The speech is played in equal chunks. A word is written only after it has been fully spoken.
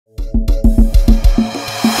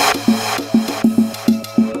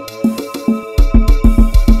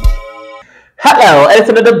Hello, it's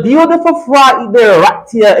another beautiful Friday right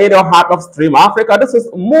here in the heart of Stream Africa. This is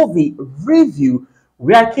movie review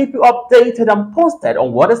where I keep you updated and posted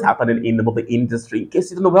on what is happening in the movie industry. In case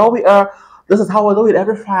you don't know where we are, this is how we do it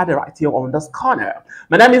every Friday right here on this corner.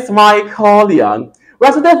 My name is Michael Young.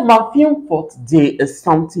 Well, today for my film for today is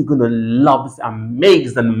something you're gonna love. This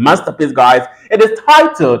amazing masterpiece, guys. It is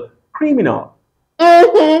titled Criminal.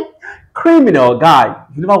 Criminal, guy.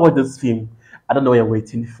 If you never watched this film, I don't know what you're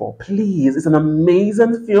waiting for. Please, it's an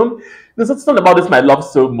amazing film. There's something about this I love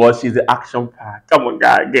so much is the action part. Come on,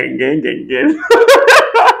 guy, gang.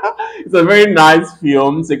 It's a very nice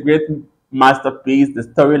film. It's a great masterpiece. The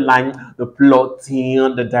storyline, the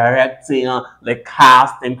plotting, the directing, the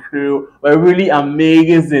cast and crew were really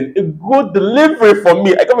amazing. A good delivery for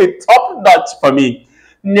me. I got a top notch for me.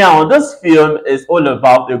 Now, this film is all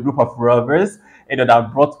about a group of robbers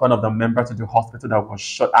that brought one of the members to the hospital that was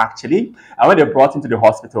shot actually. And when they brought him to the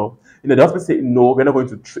hospital, the hospital said, no, we're not going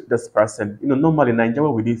to treat this person. Normally in Nigeria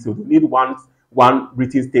we do so. We need one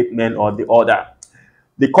written statement or the other.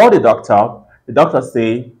 They called the doctor. The doctor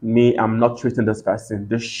say, me, I'm not treating this person.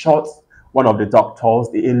 They shot one of the doctors.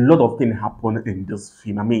 A lot of things happened in this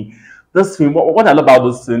film. I mean, this film, what I love about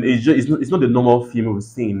this film is it's not the normal film we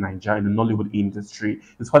see in Nigeria, in the Nollywood industry.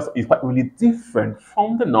 It's quite really different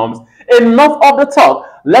from the norms. Enough of the talk.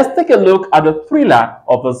 Let's take a look at the thriller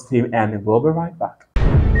of this film and we'll be right back.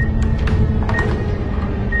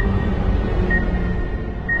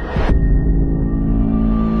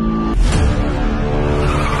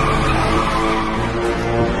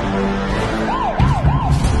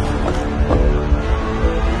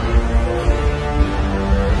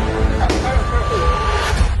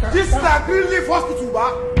 Greenleaf Hospital,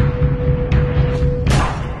 ba?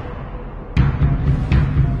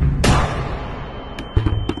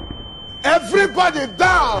 Everybody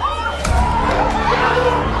down!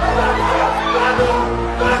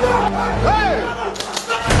 Hey!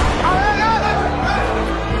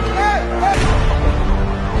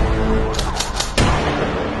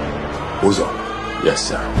 Ozo. Yes,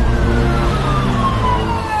 sir.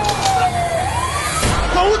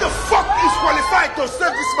 Now who the fuck is qualified to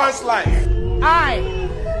save this man's life? I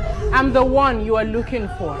am the one you are looking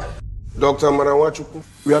for. Dr. Marawachuku,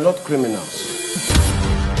 we are not criminals.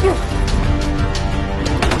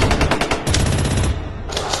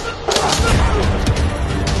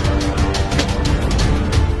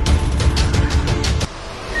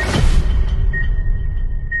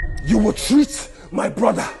 You will treat my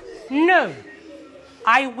brother. No,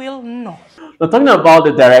 I will not. Now, talking about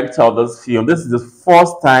the director of this film, this is the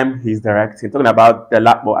first time he's directing. Talking about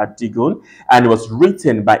Delapo Adigun, and it was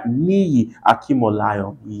written by Niyi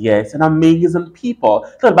Akimolayo. Yes, an amazing people.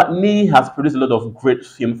 Talking about Niyi has produced a lot of great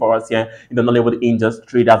films for us here in the Nollywood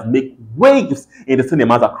industry that make waves in the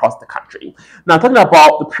cinemas across the country. Now, talking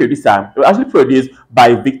about the producer, it was actually produced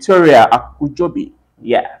by Victoria Akujobi.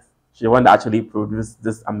 Yes, she's the one that actually produced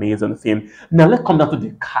this amazing film. Now, let's come down to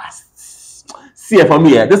the cast. See, for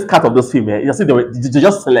me, this cut of this film, you see, they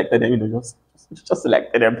just selected them, just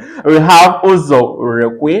selected them. We have Ozo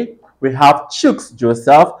Rekwe, we have Chooks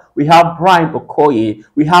Joseph, we have Brian Okoye,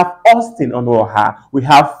 we have Austin Onoha, we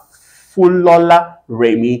have Fulola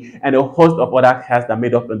Remy, and a host of other casts that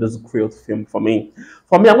made up in this great film for me.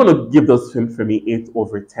 For me, I'm going to give this film for me 8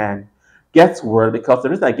 over 10. Guess what? Because the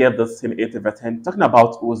reason I gave this film 8 over 10, talking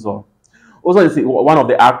about Ozo. Ozo is one of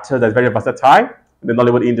the actors that's very versatile in the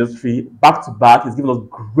Nollywood industry. Back to back, he's given us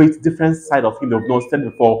great different side of him that we've not seen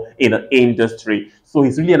before in the industry. So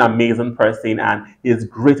he's really an amazing person and he's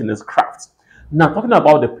great in his craft. Now, talking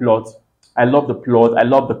about the plot, I love the plot, I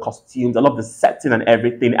love the costumes, I love the setting and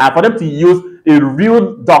everything. And for them to use a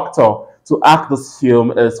real doctor to act this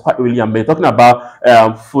film is quite really amazing. Talking about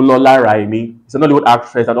Fulola Raimi, she's a Nollywood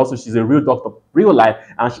actress and also she's a real doctor, real life,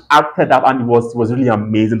 and she acted that and it was really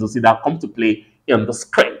amazing to see that come to play on the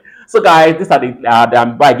screen. So guys, these are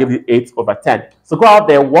the why I give you 8 over 10. So go out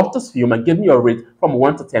there, watch this film and give me your rate from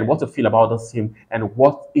 1 to 10. What you feel about this film and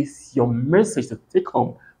what is your message to take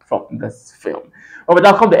home from this film. Well, with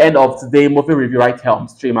that come the end of today's movie review right here on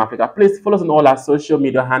Stream Africa. Please follow us on all our social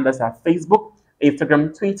media handles at Facebook,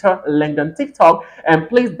 Instagram, Twitter, LinkedIn, TikTok, and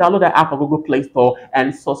please download the app on Google Play Store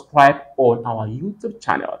and subscribe on our YouTube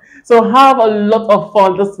channel. So have a lot of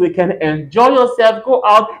fun this weekend. Enjoy yourself. Go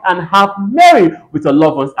out and have merry with your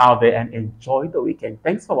loved ones out there and enjoy the weekend.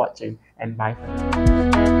 Thanks for watching and bye for now.